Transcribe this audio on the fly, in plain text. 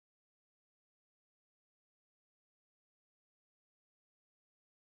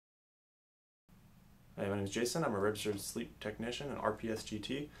Hey, my name is Jason. I'm a registered sleep technician in RPS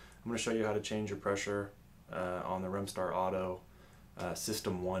GT. I'm going to show you how to change your pressure on the REMstar Auto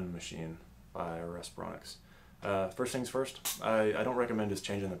System 1 machine by Respironics. First things first, I don't recommend just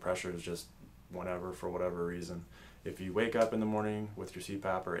changing the pressures just whenever for whatever reason. If you wake up in the morning with your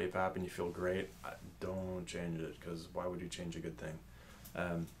CPAP or APAP and you feel great, don't change it, because why would you change a good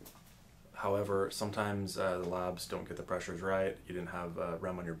thing? However, sometimes the labs don't get the pressures right. You didn't have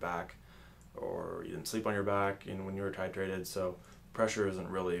REM on your back, or you didn't sleep on your back when you were titrated, so pressure isn't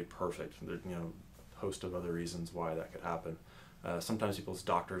really perfect. There's a host of other reasons why that could happen. Sometimes people's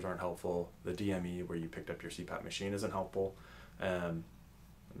doctors aren't helpful. The DME where you picked up your CPAP machine isn't helpful.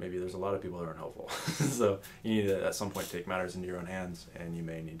 Maybe there's a lot of people that aren't helpful. So you need to at some point take matters into your own hands, and you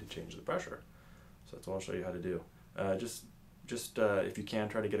may need to change the pressure. So that's what I'll show you how to do. If you can,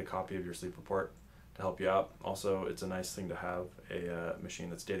 try to get a copy of your sleep report to help you out. Also, it's a nice thing to have a machine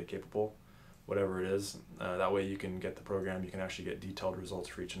that's data capable, whatever it is. That way you can get the program, you can actually get detailed results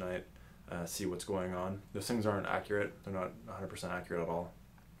for each night, see what's going on. Those things aren't accurate, they're not 100% accurate at all,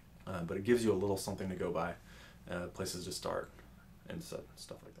 but it gives you a little something to go by, places to start, and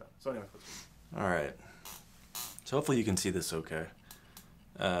stuff like that. So anyway, alright, so hopefully you can see this okay.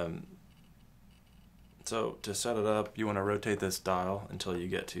 So to set it up, you want to rotate this dial until you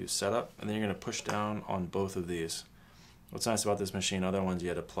get to setup, and then you're going to push down on both of these. What's nice about this machine, other ones you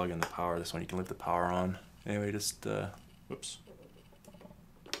had to plug in the power. This one you can leave the power on. Anyway, just whoops,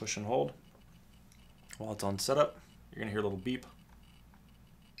 push and hold. While it's on setup, you're going to hear a little beep.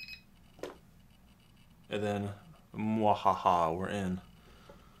 And then, mwahaha, we're in.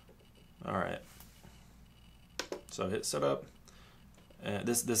 Alright. So hit setup. And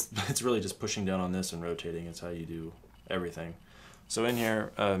it's really just pushing down on this and rotating. It's how you do everything. So in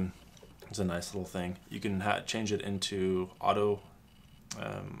here, it's a nice little thing. You can change it into auto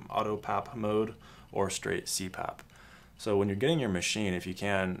PAP mode or straight CPAP. So when you're getting your machine, if you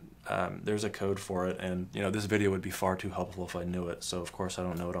can, there's a code for it, and this video would be far too helpful if I knew it. So of course I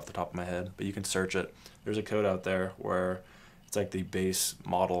don't know it off the top of my head, but you can search it. There's a code out there where it's like the base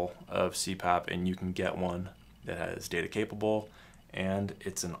model of CPAP, and you can get one that has data capable, and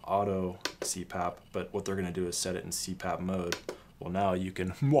it's an auto CPAP, but what they're going to do is set it in CPAP mode. Well, now you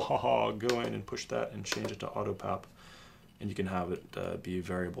can go in and push that and change it to auto PAP, and you can have it be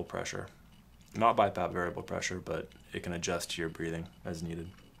variable pressure. Not BiPAP variable pressure, but it can adjust to your breathing as needed.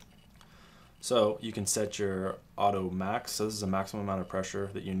 So you can set your auto max. So this is the maximum amount of pressure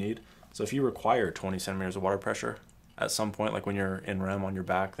that you need. So if you require 20 centimeters of water pressure at some point, like when you're in REM on your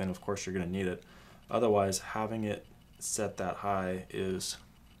back, then of course you're going to need it. Otherwise, having it set that high is,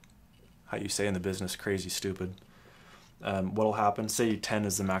 how you say in the business, crazy stupid. What'll happen, say 10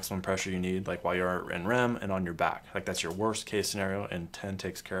 is the maximum pressure you need, like while you're in REM and on your back. Like that's your worst case scenario, and 10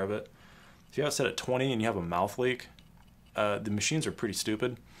 takes care of it. If you have it set at 20 and you have a mouth leak, the machines are pretty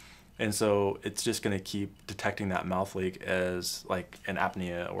stupid, and so it's just going to keep detecting that mouth leak as like an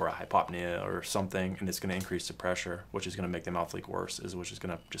apnea or a hypopnea or something, and it's going to increase the pressure, which is going to make the mouth leak worse, which is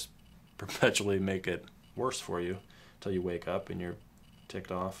going to just perpetually make it worse for you until you wake up and you're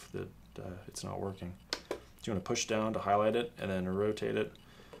ticked off that it's not working. So you want to push down to highlight it and then rotate it,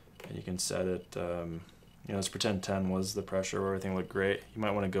 and you can set it, let's pretend 10 was the pressure where everything looked great. You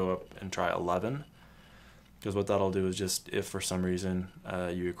might want to go up and try 11, because what that'll do is just, if for some reason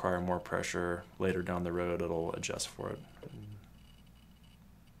you require more pressure later down the road, it'll adjust for it.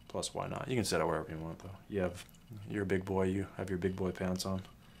 Plus, why not? You can set it wherever you want, though. You're a big boy, you have your big boy pants on.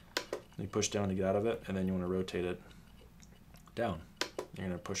 You push down to get out of it, and then you want to rotate it down. You're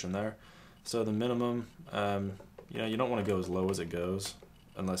going to push in there. So the minimum, you don't want to go as low as it goes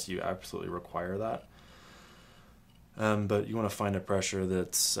unless you absolutely require that. But you want to find a pressure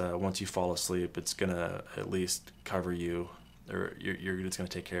that's, once you fall asleep, it's going to at least cover you, or it's going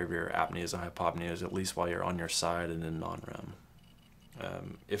to take care of your apneas and hypopneas, at least while you're on your side and in non-REM.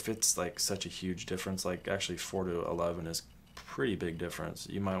 If it's like such a huge difference, like actually 4 to 11 is pretty big difference,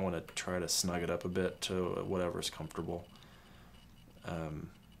 you might want to try to snug it up a bit to whatever's comfortable.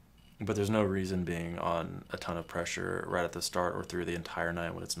 But there's no reason being on a ton of pressure right at the start or through the entire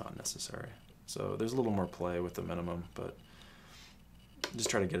night when it's not necessary. So there's a little more play with the minimum, but just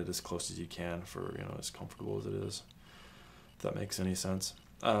try to get it as close as you can for as comfortable as it is, if that makes any sense.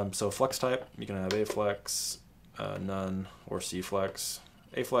 So flex type, you can have A-flex, none, or C-flex.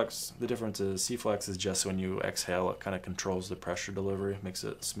 A-flex, the difference is C-flex is just when you exhale, it kind of controls the pressure delivery, makes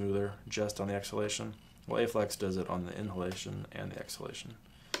it smoother just on the exhalation. Well, A-flex does it on the inhalation and the exhalation.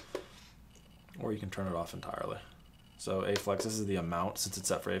 Or you can turn it off entirely. So A-flex, this is the amount, since it's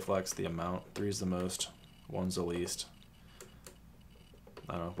set for A-flex, the amount. 3 is the most, 1's the least.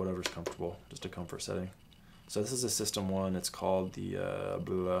 I don't know, whatever's comfortable, just a comfort setting. So this is a system 1. It's called the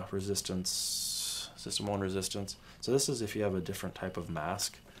resistance, system 1 resistance. So this is if you have a different type of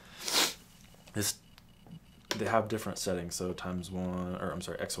mask. They have different settings. So x1,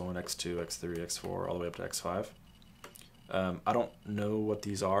 x2, x3, x4, all the way up to x5. I don't know what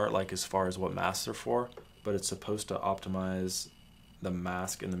these are, like as far as what masks are for, but it's supposed to optimize the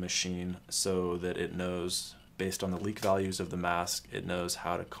mask in the machine so that it knows, based on the leak values of the mask, it knows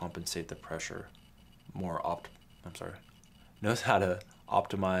how to compensate the pressure knows how to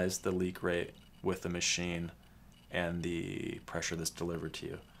optimize the leak rate with the machine and the pressure that's delivered to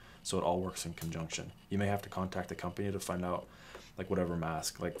you. So it all works in conjunction. You may have to contact the company to find out, like, whatever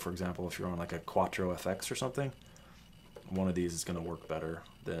mask. Like, for example, if you're on like a Quattro FX or something, one of these is going to work better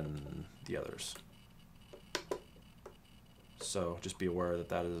than the others. So just be aware that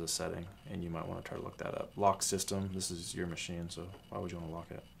that is a setting, and you might want to try to look that up. Lock system, this is your machine, so why would you want to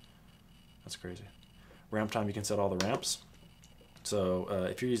lock it? That's crazy. Ramp time, you can set all the ramps. So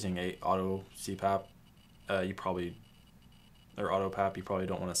if you're using a auto CPAP, auto PAP, you probably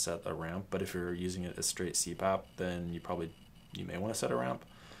don't want to set a ramp. But if you're using it as straight CPAP, then you may want to set a ramp.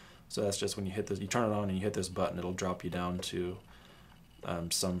 So that's just when you hit this, you turn it on and you hit this button, it'll drop you down to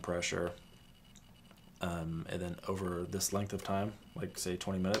some pressure. And then over this length of time, like say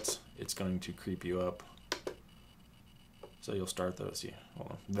 20 minutes, it's going to creep you up. So you'll start those. See,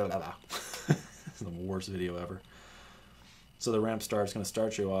 hold on. This is the worst video ever. So the ramp start's going to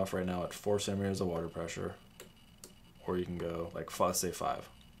start you off right now at 4 centimeters of water pressure, or you can go like let's say 5.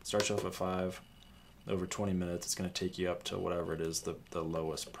 Start you off at 5. Over 20 minutes, it's going to take you up to whatever it is, the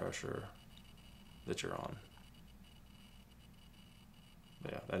lowest pressure that you're on.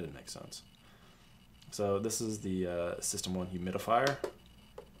 But yeah, that didn't make sense. So this is the System 1 humidifier.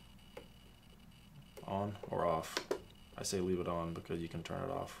 On or off. I say leave it on because you can turn it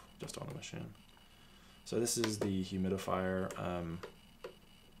off just on the machine. So this is the humidifier.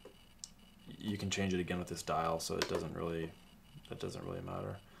 You can change it again with this dial, so that doesn't really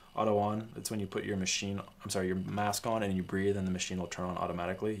matter. Auto on, it's when you put your your mask on and you breathe and the machine will turn on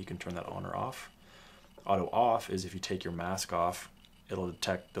automatically. You can turn that on or off. Auto off is if you take your mask off, it'll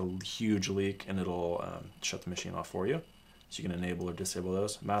detect a huge leak and it'll shut the machine off for you. So you can enable or disable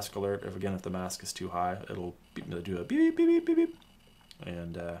those. Mask alert, if the mask is too high, it'll do a beep, beep, beep, beep, beep,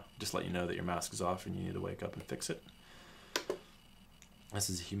 and just let you know that your mask is off and you need to wake up and fix it. This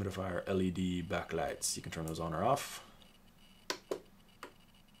is a humidifier LED backlights. You can turn those on or off.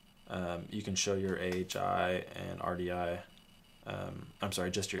 You can show your AHI and RDI,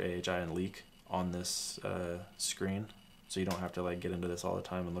 just your AHI and leak on this screen. So you don't have to like get into this all the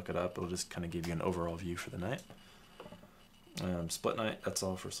time and look it up. It'll just kind of give you an overall view for the night. Split night, that's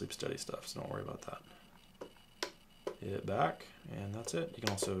all for sleep study stuff, so don't worry about that. Hit back, and that's it. You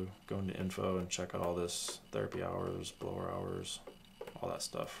can also go into info and check out all this therapy hours, blower hours, all that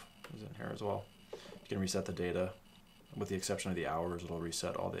stuff is in here as well. You can reset the data. With the exception of the hours, it'll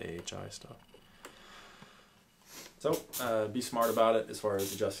reset all the AHI stuff. So be smart about it as far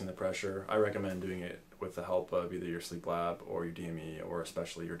as adjusting the pressure. I recommend doing it with the help of either your sleep lab or your DME or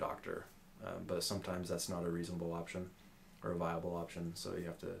especially your doctor. But sometimes that's not a reasonable option or a viable option, so you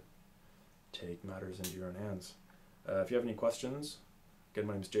have to take matters into your own hands. If you have any questions, again,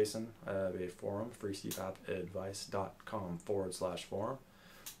 my name is Jason. I have a forum, freecpapadvice.com/forum,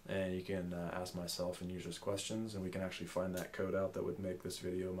 and you can ask myself and users questions, and we can actually find that code out that would make this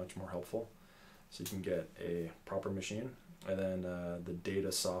video much more helpful. So you can get a proper machine, and then the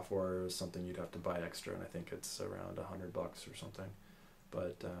data software is something you'd have to buy extra, and I think it's around $100 or something.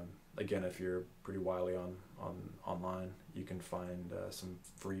 But again, if you're pretty wily online, you can find some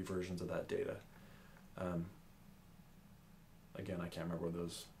free versions of that data. Again, I can't remember where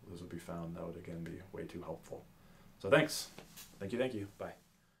those would be found. That would again be way too helpful. So thanks. Thank you. Bye.